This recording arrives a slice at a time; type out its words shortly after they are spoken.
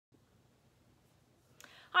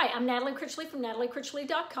Hi, I'm Natalie Critchley from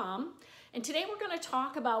nataliecritchley.com, and today we're going to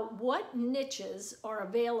talk about what niches are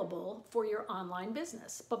available for your online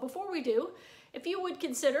business. But before we do, if you would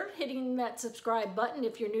consider hitting that subscribe button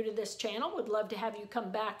if you're new to this channel, would love to have you come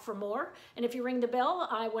back for more. And if you ring the bell,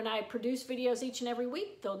 when I produce videos each and every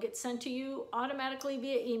week, they'll get sent to you automatically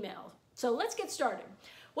via email. So let's get started.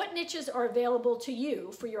 What niches are available to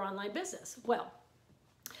you for your online business? Well,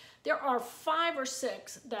 there are 5 or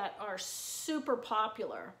 6 that are super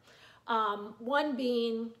popular. One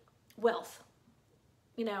being wealth,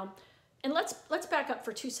 and let's back up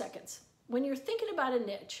for 2 seconds. When you're thinking about a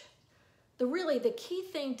niche, the key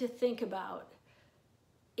thing to think about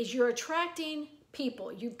is you're attracting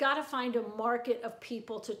people. You've got to find a market of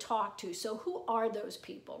people to talk to. So who are those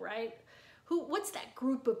people, right? What's that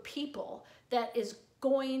group of people that is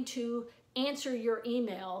going to answer your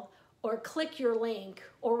email or click your link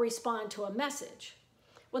or respond to a message?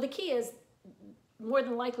 Well, the key is more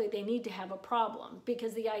than likely they need to have a problem,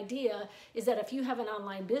 because the idea is that if you have an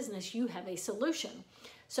online business, you have a solution.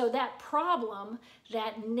 So that problem,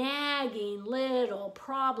 that nagging little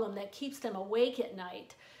problem that keeps them awake at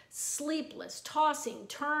night, sleepless, tossing,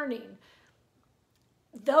 turning,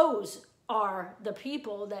 those are the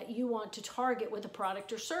people that you want to target with a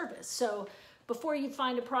product or service. So before you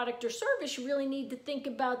find a product or service, you really need to think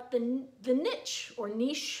about the niche or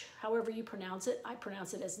niche, however you pronounce it. I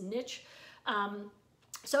pronounce it as niche.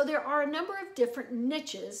 So there are a number of different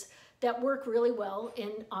niches that work really well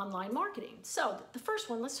in online marketing. So the first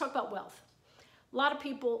one, let's talk about wealth. A lot of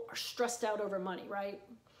people are stressed out over money, right?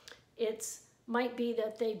 Might be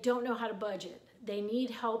that they don't know how to budget. They need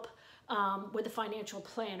help with a financial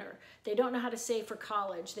planner. They don't know how to save for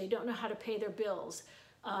college. They don't know how to pay their bills.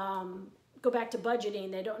 Go back to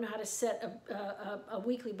budgeting. They don't know how to set a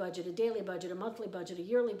weekly budget, a daily budget, a monthly budget, a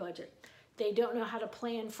yearly budget. They don't know how to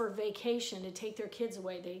plan for vacation to take their kids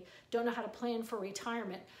away. They don't know how to plan for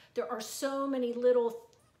retirement. There are so many little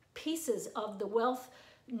pieces of the wealth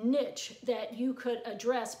niche that you could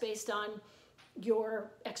address based on your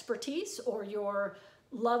expertise or your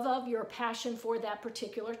love of, your passion for that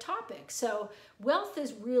particular topic. So wealth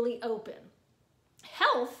is really open.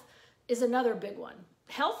 Health is another big one.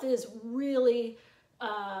 Health is really,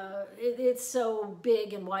 it's so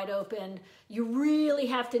big and wide open. You really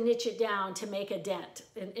have to niche it down to make a dent,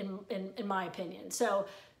 in my opinion. So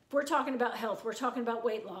we're talking about health, we're talking about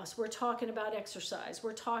weight loss, we're talking about exercise,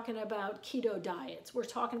 we're talking about keto diets, we're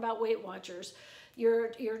talking about Weight Watchers,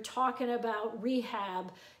 you're talking about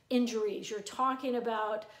rehab injuries, you're talking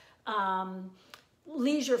about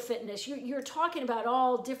leisure fitness, you're talking about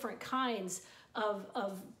all different kinds of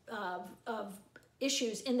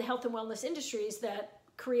issues in the health and wellness industries that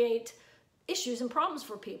create issues and problems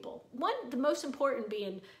for people. The most important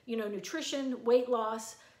being, nutrition, weight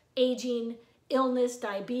loss, aging, illness,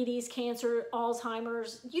 diabetes, cancer,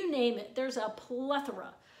 Alzheimer's, you name it. There's a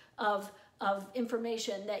plethora of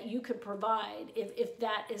information that you could provide if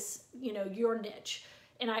that is, your niche.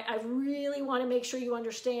 And I really want to make sure you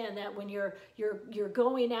understand that when you're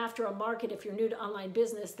going after a market, if you're new to online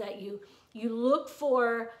business, that you look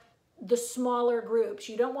for the smaller groups.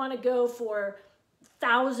 You don't want to go for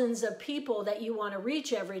thousands of people that you want to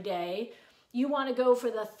reach every day. You want to go for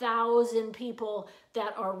the 1,000 people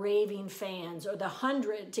that are raving fans, or the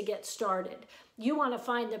 100 to get started. You want to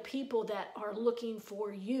find the people that are looking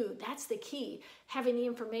for you. That's the key. Having the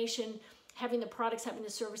information, having the products, having the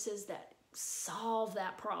services that solve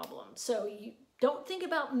that problem. So you don't think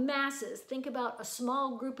about masses. Think about a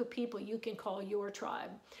small group of people you can call your tribe.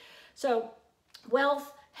 So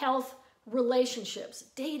wealth, health, relationships.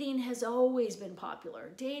 Dating has always been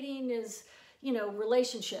popular. Dating is,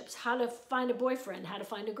 relationships, how to find a boyfriend, how to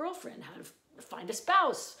find a girlfriend, how to find a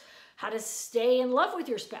spouse, how to stay in love with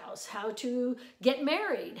your spouse, how to get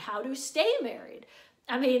married, how to stay married.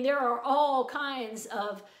 I mean, there are all kinds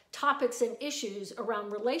of topics and issues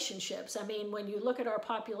around relationships. I mean, when you look at our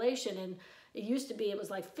population, and it used to be, it was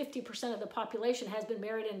like 50% of the population has been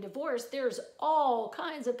married and divorced. There's all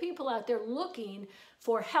kinds of people out there looking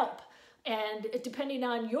for help. And depending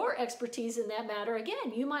on your expertise in that matter,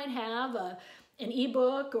 again, you might have an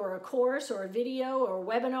ebook or a course or a video or a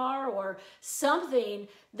webinar or something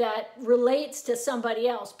that relates to somebody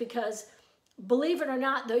else. Because believe it or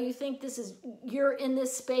not, though you think you're in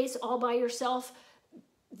this space all by yourself,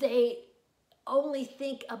 they only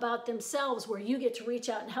think about themselves, where you get to reach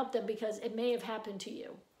out and help them because it may have happened to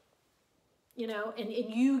you. And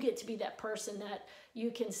you get to be that person that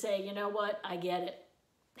you can say, you know what, I get it.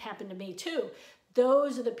 Happened to me too.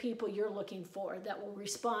 Those are the people you're looking for that will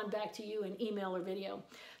respond back to you in email or video.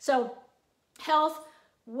 So health,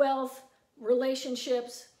 wealth,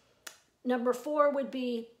 relationships, Number 4 would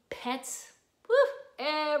be pets. Woo!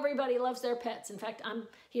 Everybody loves their pets. In fact, I'm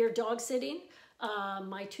here dog sitting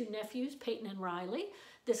my 2 nephews, Peyton and Riley,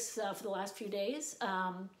 this for the last few days.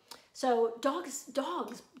 So dogs,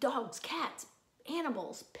 cats,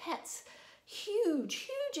 animals, pets, huge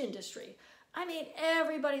industry. I mean,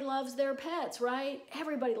 everybody loves their pets, right?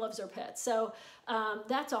 Everybody loves their pets. So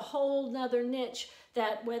that's a whole nother niche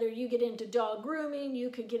that whether you get into dog grooming, you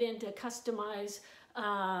could get into customized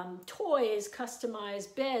toys,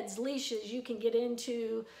 customized beds, leashes. You can get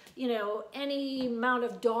into, you know, any amount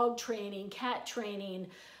of dog training, cat training,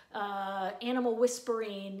 animal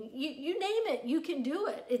whispering, you name it, you can do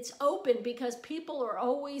it. It's open because people are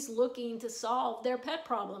always looking to solve their pet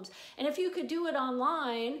problems. And if you could do it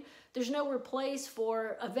online, there's no replace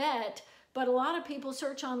for a vet, but a lot of people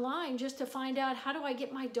search online just to find out, how do I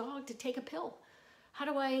get my dog to take a pill? How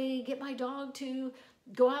do I get my dog to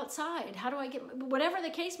go outside? How do I get, whatever the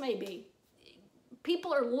case may be,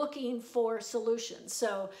 people are looking for solutions.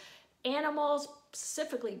 So animals,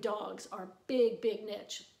 specifically dogs, are big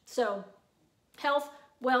niche. So health,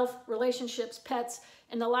 wealth, relationships, pets,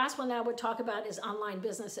 and the last one that I would talk about is online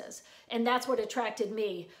businesses. And that's what attracted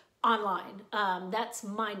me, online. That's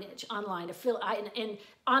my niche, online. And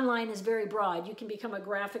online is very broad. You can become a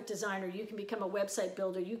graphic designer. You can become a website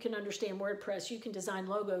builder. You can understand WordPress. You can design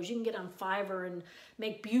logos. You can get on Fiverr and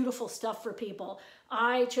make beautiful stuff for people.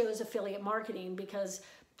 I chose affiliate marketing because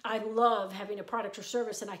I love having a product or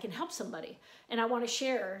service and I can help somebody. And I want to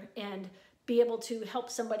share and be able to help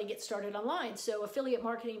somebody get started online. So affiliate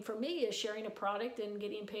marketing for me is sharing a product and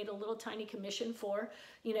getting paid a little tiny commission for,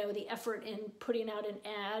 you know, the effort in putting out an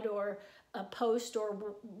ad or a post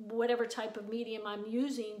or whatever type of medium I'm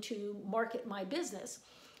using to market my business.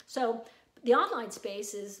 So the online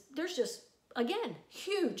space is, there's just, again,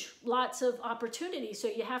 huge, lots of opportunity. So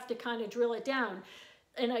you have to kind of drill it down.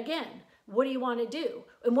 And again, what do you want to do?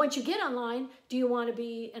 And once you get online, do you want to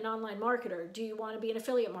be an online marketer? Do you want to be an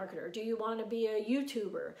affiliate marketer? Do you want to be a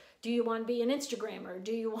YouTuber? Do you want to be an Instagrammer?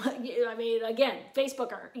 Do you want, I mean, again,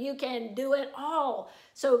 Facebooker, you can do it all.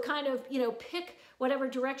 So kind of, you know, pick whatever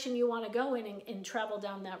direction you want to go in and travel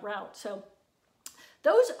down that route. So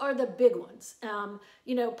those are the big ones.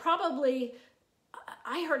 You know, probably,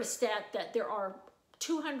 I heard a stat that there are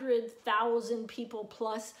 200,000 people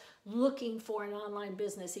plus looking for an online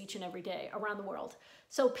business each and every day around the world.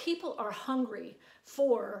 So people are hungry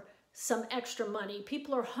for some extra money.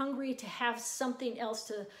 People are hungry to have something else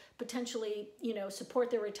to potentially, you know,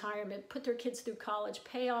 support their retirement, put their kids through college,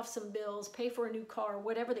 pay off some bills, pay for a new car,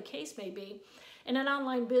 whatever the case may be. And an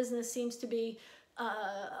online business seems to be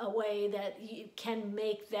a way that you can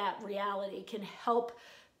make that reality, can help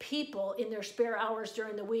people in their spare hours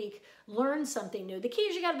during the week learn something new. The key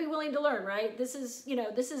is you got to be willing to learn, right? This is, you know,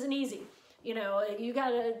 this isn't easy. You know, you got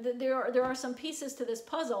to, there are some pieces to this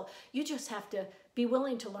puzzle. You just have to be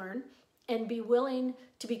willing to learn and be willing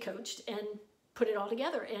to be coached and put it all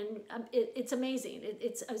together. And it's amazing.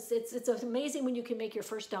 It's amazing when you can make your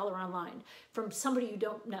first dollar online from somebody you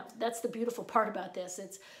don't know. That's the beautiful part about this.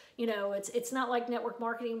 It's, you know, it's not like network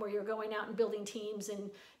marketing where you're going out and building teams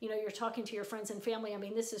and, you know, you're talking to your friends and family. I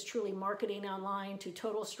mean, this is truly marketing online to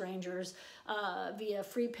total strangers via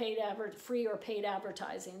free or paid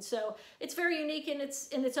advertising. So it's very unique in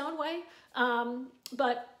its own way.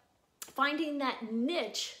 But finding that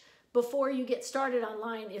niche before you get started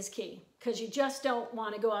online is key, because you just don't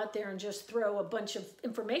want to go out there and just throw a bunch of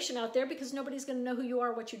information out there because nobody's going to know who you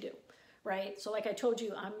are, what you do, right? So like I told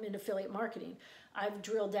you, I'm in affiliate marketing. I've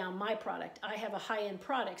drilled down my product. I have a high-end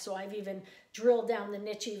product, so I've even drilled down the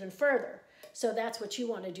niche even further. So that's what you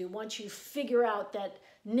want to do. Once you figure out that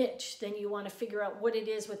niche, then you want to figure out what it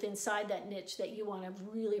is within inside that niche that you want to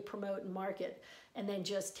really promote and market, and then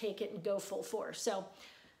just take it and go full force. So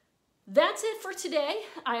that's it for today.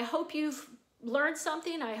 I hope you've learned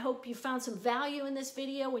something. I hope you found some value in this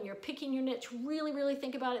video. When you're picking your niche, really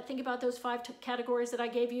think about it. Think about those 5 categories that I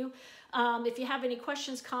gave you. If you have any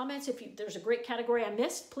questions, comments, if there's a great category I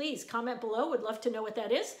missed, please comment below. Would love to know what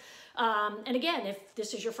that is. And again, if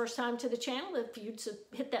this is your first time to the channel, if you'd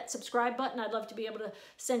hit that subscribe button, I'd love to be able to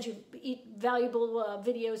send you valuable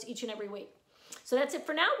videos each and every week. So that's it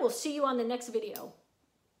for now. We'll see you on the next video.